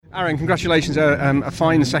Aaron, congratulations, a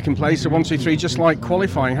fine second place, so 1, 2, 3, just like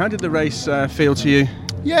qualifying. How did the race feel to you?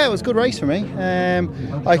 Yeah, it was a good race for me.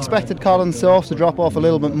 I expected Colin Soft to drop off a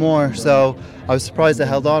little bit more, so I was surprised they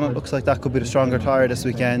held on. It looks like that could be the stronger tyre this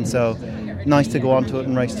weekend, so nice to go on to it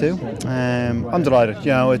in race 2. I'm delighted.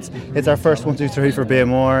 You know, it's our first 1, 2, 3 for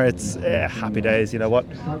BMR. It's happy days. You know what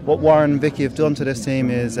Warren and Vicky have done to this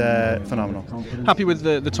team is phenomenal. Happy with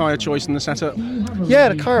the tyre choice and the setup? Yeah,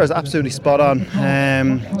 the car is absolutely spot on.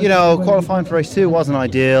 You know, qualifying for race 2 wasn't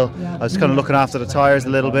ideal. I was kind of looking after the tyres a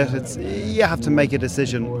little bit. You have to make a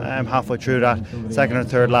decision halfway through that second or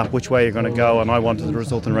third lap which way you're going to go, and I wanted the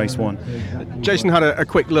result in race 1. Jason had a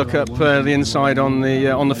quick look up the inside on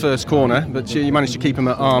the first corner, but you managed to keep him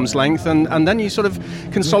at arm's length, and then you sort of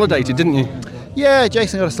consolidated, didn't you? Yeah,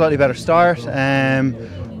 Jason got a slightly better start.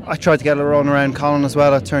 I tried to get a run around Colin as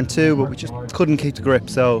well at turn 2, but we just couldn't keep the grip,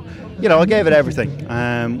 so you know, I gave it everything.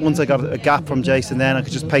 Once I got a gap from Jason, then I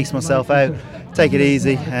could just pace myself out, take it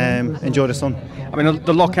easy, enjoy the sun. I mean,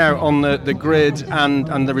 the lockout on the grid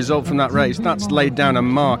and the result from that race, that's laid down a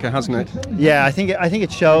marker, hasn't it? Yeah, I think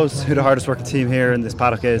it shows who the hardest working team here in this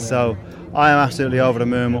paddock is, so I am absolutely over the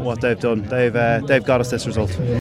moon with what they've done. They've got us this result.